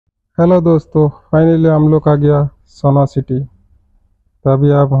Hello दोस्तों, finally हम लोग आ गया सोना सिटी। तो अभी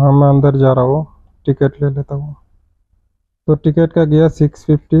अब हम अंदर जा रहा हूँ, टिकट ले लेता हूँ। तो टिकट का गया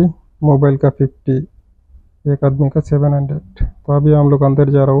 650, मोबाइल का 50, एक आदमी का 700। तो अभी हम लोग अंदर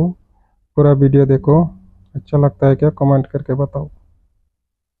जा रहा हूँ। पूरा वीडियो देखो, अच्छा लगता है क्या कमेंट करके बताओ।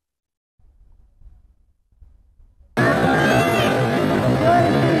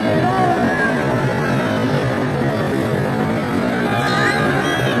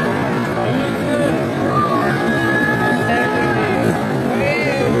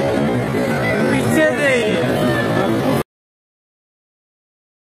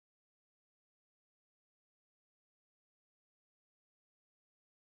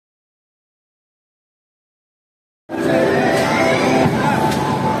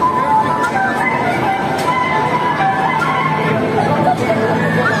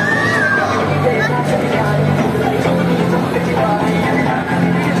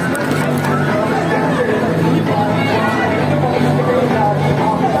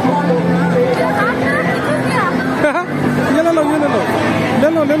 ये ले लो, ये ले लो, ले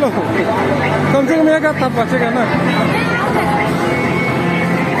लो ले लो, कम से कम एक आध तब बचेगा ना।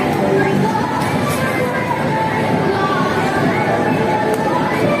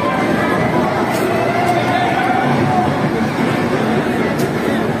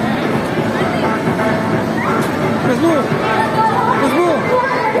 खुशबू, खुशबू,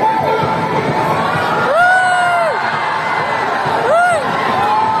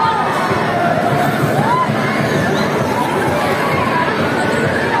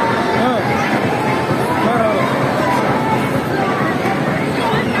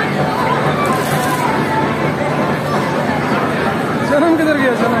 सनम किधर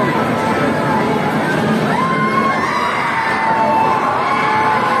गया सनम?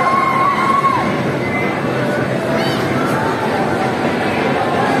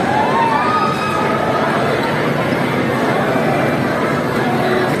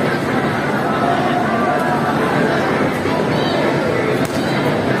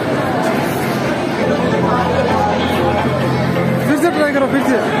 फिर से ट्राई करो, फिर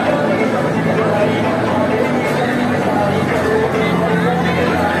से।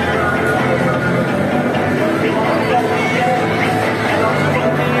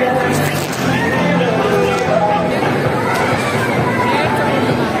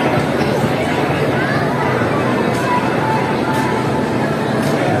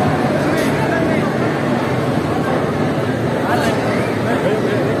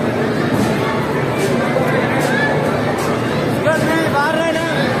 बाहर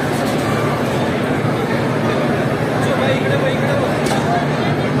रहना।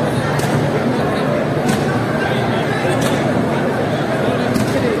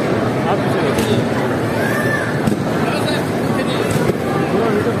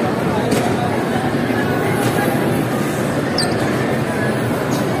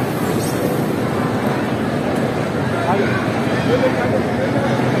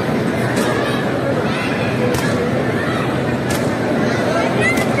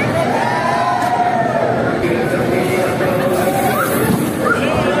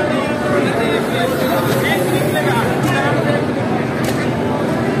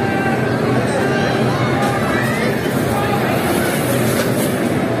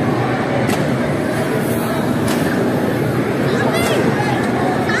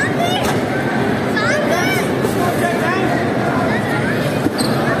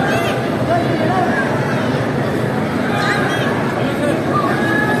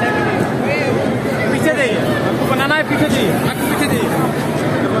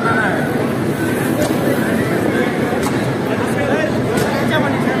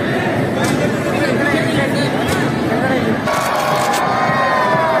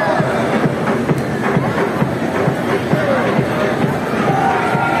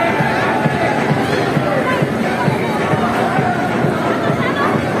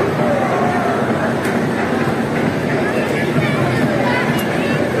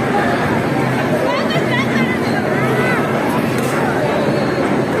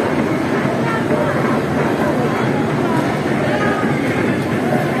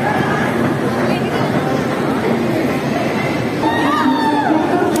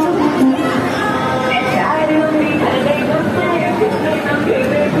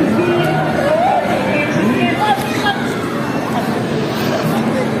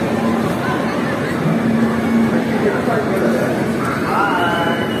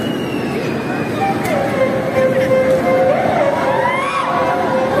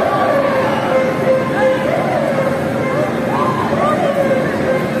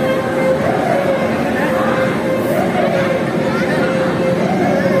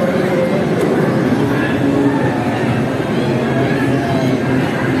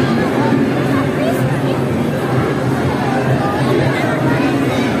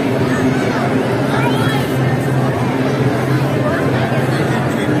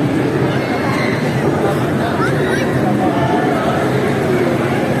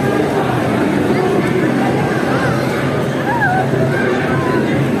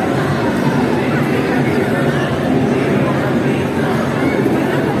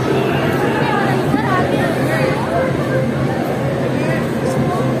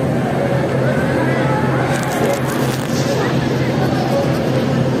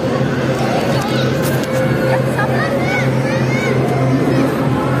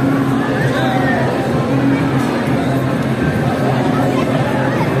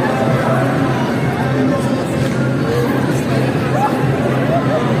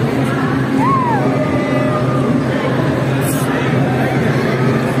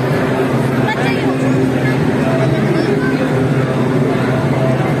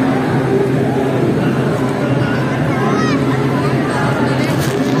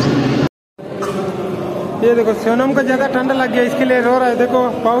 ये देखो सोनम को ज़्यादा ठंडा लग गया, इसके लिए रो रहा है। देखो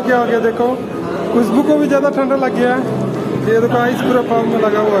पाँव क्या हो गया, देखो खुशबू को भी ज़्यादा ठंडा लग गया। ये देखो आइस पूरा पाँव में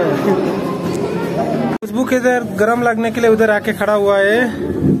लगा हुआ है। खुशबू के इधर गर्म लगने के लिए उधर आके खड़ा हुआ है।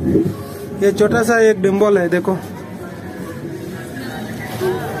 ये छोटा सा एक डिम्बल है, देखो।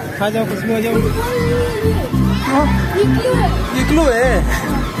 आ जाओ खुशबू, आ जाओ। इक्लू है।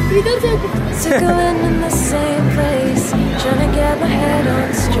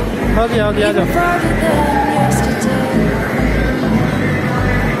 हो गया, आ जाओ।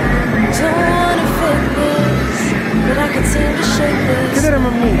 किधर है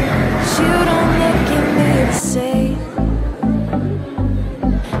mummy?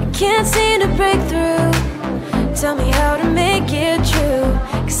 Can't seem to break through. Tell me how to make it true,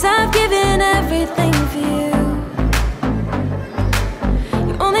 'cause I've given everything for you.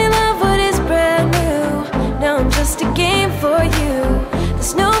 You only love what is brand new. Now I'm just a game for you.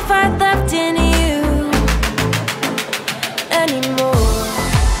 There's no fight left in you anymore.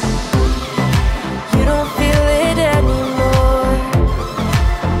 You don't feel it anymore,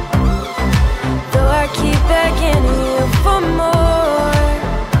 though I keep begging you for more.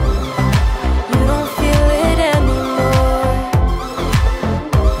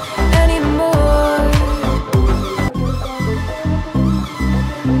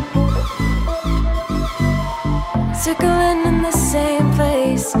 Circling in the same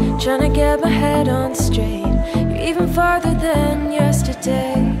place, trying to get my head on straight. You're even farther than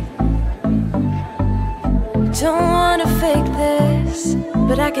yesterday. Don't wanna fake this,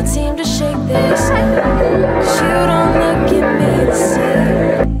 but I can't seem to shake this. 'Cause you don't look at me the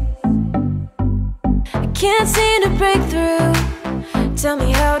same. I can't seem to break through. Tell me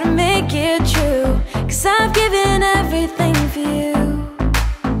how to make it true, 'cause I've given everything for you.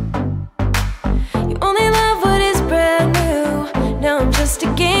 You only love what is brand new. Now I'm just a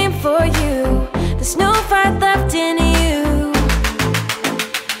game for you. There's no fight left in you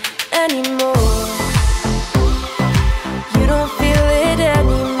anymore. You don't feel it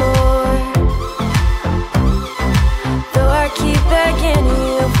anymore, though I keep begging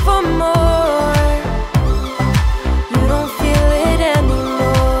you for more. You don't feel it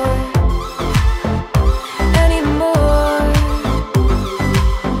anymore, anymore.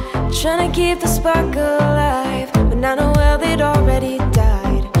 Trying to keep the spark alive, but I know well it already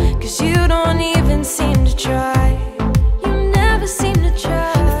died. 'Cause you don't even seem to try. You never seem to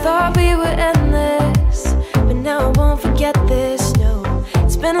try. I thought we were endless, but now I won't forget this, no.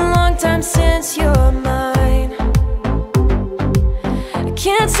 It's been a long time since you're mine. I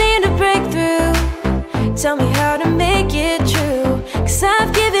can't seem to break through. Tell me how to make it true, 'cause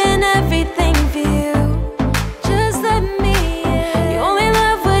I've given everything for you. Just let me in. You only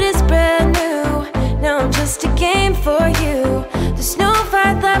love what is brand new. Now I'm just a game for you. There's no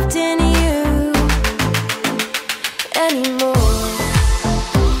fight left in you anymore.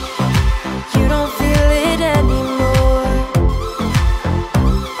 You don't feel it anymore.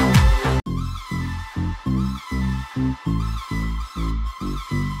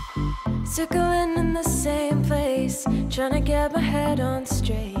 Circling in the same place, trying to get my head on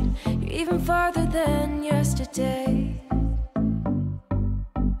straight. You're even farther than yesterday.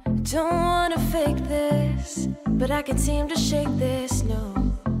 Don't wanna fake this, but I can't seem to shake this, no.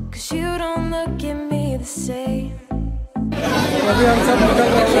 'Cause you don't look at me the same. अभी हम सब निकल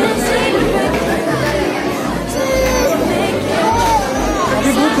रहे हैं।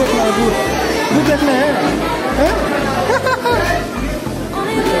 अभी भूत देखना है, भूत देखना है, हैं?